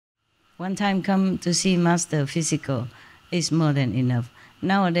One time come to see Master physical is more than enough.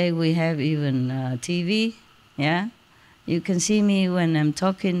 Nowadays we have even TV, yeah? You can see me when I'm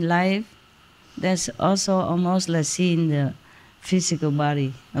talking live. That's also almost like seeing the physical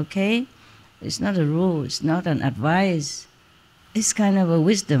body, okay? It's not a rule, it's not an advice. It's kind of a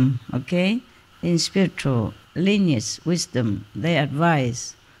wisdom, okay? In spiritual lineage wisdom, they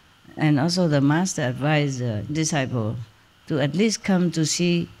advise. And also the Master advised the disciple to at least come to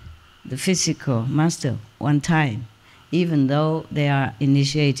see the physical Master one time, even though they are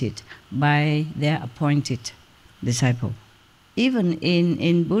initiated by their appointed disciple. Even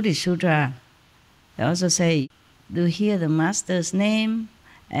in Buddhist Sutra, they also say, to hear the Master's name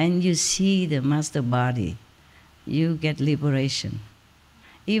and you see the Master body, you get liberation.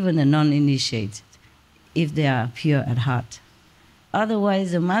 Even the non-initiated, if they are pure at heart.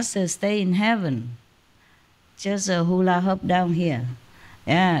 Otherwise, the Master stay in heaven, just a hula hoop down here.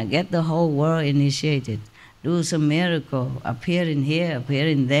 Yeah, get the whole world initiated. Do some miracle, appear in here, appear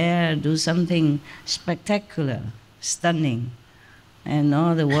in there, do something spectacular, stunning, and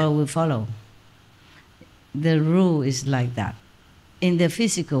all the world will follow. The rule is like that. In the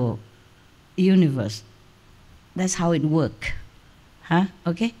physical universe, that's how it works. Huh?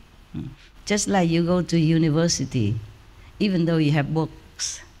 Okay? Just like you go to university, even though you have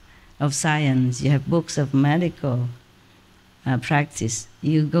books of science, you have books of medical practice,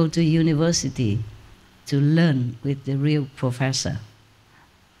 you go to university to learn with the real professor.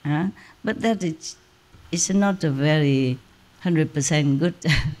 But that is not a very 100% good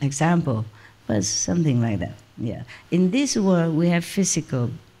example, but something like that. Yeah. In this world, we have physical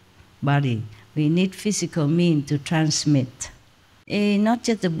body. We need physical means to transmit. Not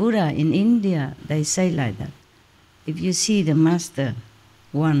just the Buddha, in India, they say like that. If you see the Master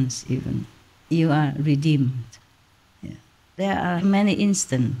once even, you are redeemed. Yeah. There are many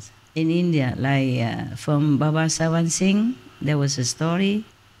instances in India, like from Baba Sawan Singh, there was a story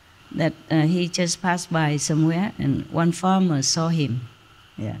that he just passed by somewhere and one farmer saw him.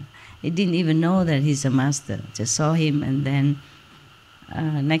 Yeah. He didn't even know that he's a Master, just saw him, and then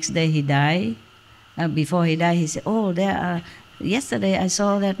next day he died. Before he died, he said, oh, yesterday I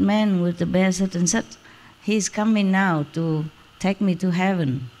saw that man with the bear such and such. He's coming now to take me to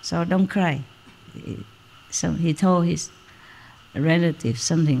heaven, so don't cry. So he told his relatives,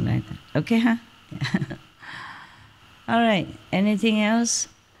 something like that. Okay, huh? Yeah. All right, anything else?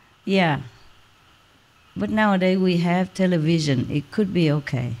 Yeah. But nowadays we have television. It could be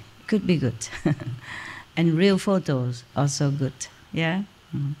okay. It could be good. And real photos, also good. Yeah?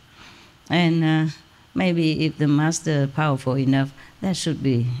 And maybe if the Master powerful enough, that should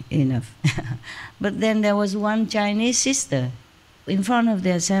be enough. But then there was one Chinese sister in front of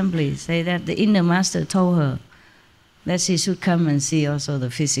the assembly, say that the inner Master told her that she should come and see also the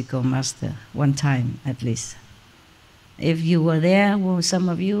physical Master one time at least. If you were there, will some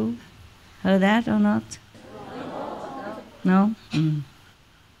of you heard that or not? No?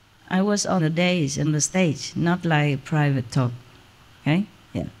 I was on the days on the stage, not like private talk. Okay?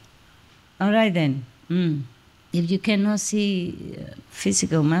 Yeah. All right then. If you cannot see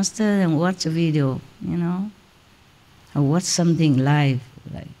physical Master, then watch a video, you know, or watch something live,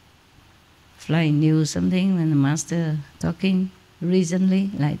 like Flying News, something when the Master talking recently,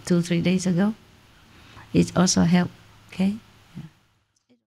 like 2-3 days ago. It also helped. Okay.